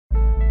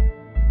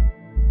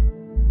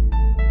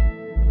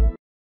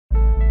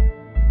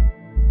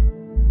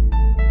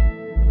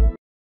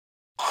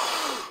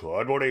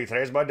Good morning.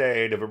 Today's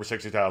Monday, November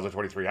 6,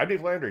 2023. I'm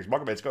Dave Landry.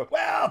 Market bets go,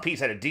 well, Peace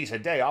had a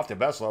decent day off the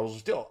best levels,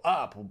 still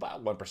up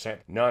about 1%.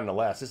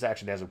 Nonetheless, this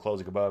action has them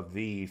closing above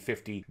the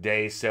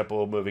 50-day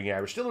simple moving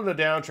average. Still in a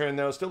downtrend,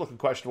 though. Still looking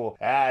questionable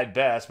at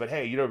best. But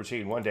hey, you know,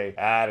 routine one day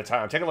at a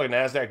time. Take a look at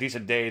NASDAQ.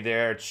 Decent day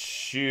there.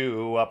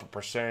 Chew up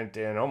 1%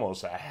 and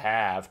almost a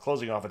half.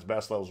 Closing off its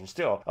best levels was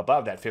still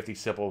above that 50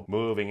 simple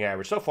moving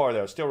average. So far,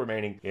 though, still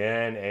remaining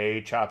in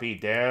a choppy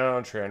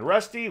downtrend.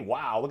 Rusty,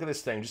 wow, look at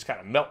this thing just kind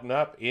of melting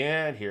up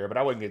in here, but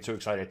I wouldn't get too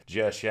excited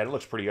just yet. It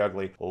looks pretty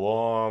ugly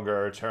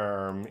longer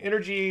term.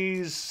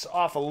 Energy's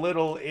off a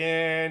little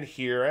in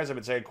here, as I've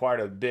been saying quite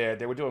a bit.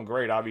 They were doing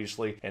great,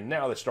 obviously, and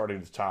now they're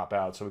starting to top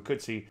out, so we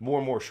could see more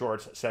and more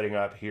shorts setting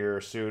up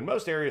here soon.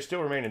 Most areas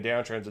still remain in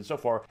downtrends, and so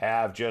far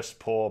have just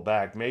pulled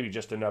back, maybe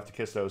just enough to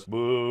kiss those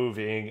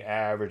moving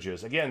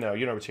averages. Again, though,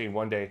 you know, routine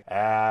one day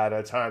at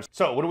a time.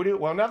 So what do?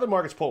 Well, now the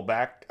market's pulled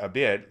back a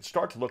bit,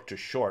 start to look to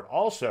short.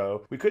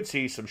 Also, we could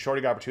see some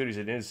shorting opportunities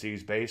in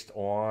indices based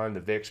on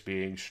the VIX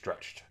being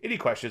stretched. Any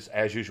questions,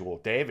 as usual,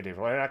 Dave at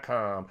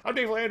DaveLandry.com. I'm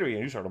Dave Landry,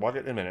 and you start the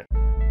market in a minute.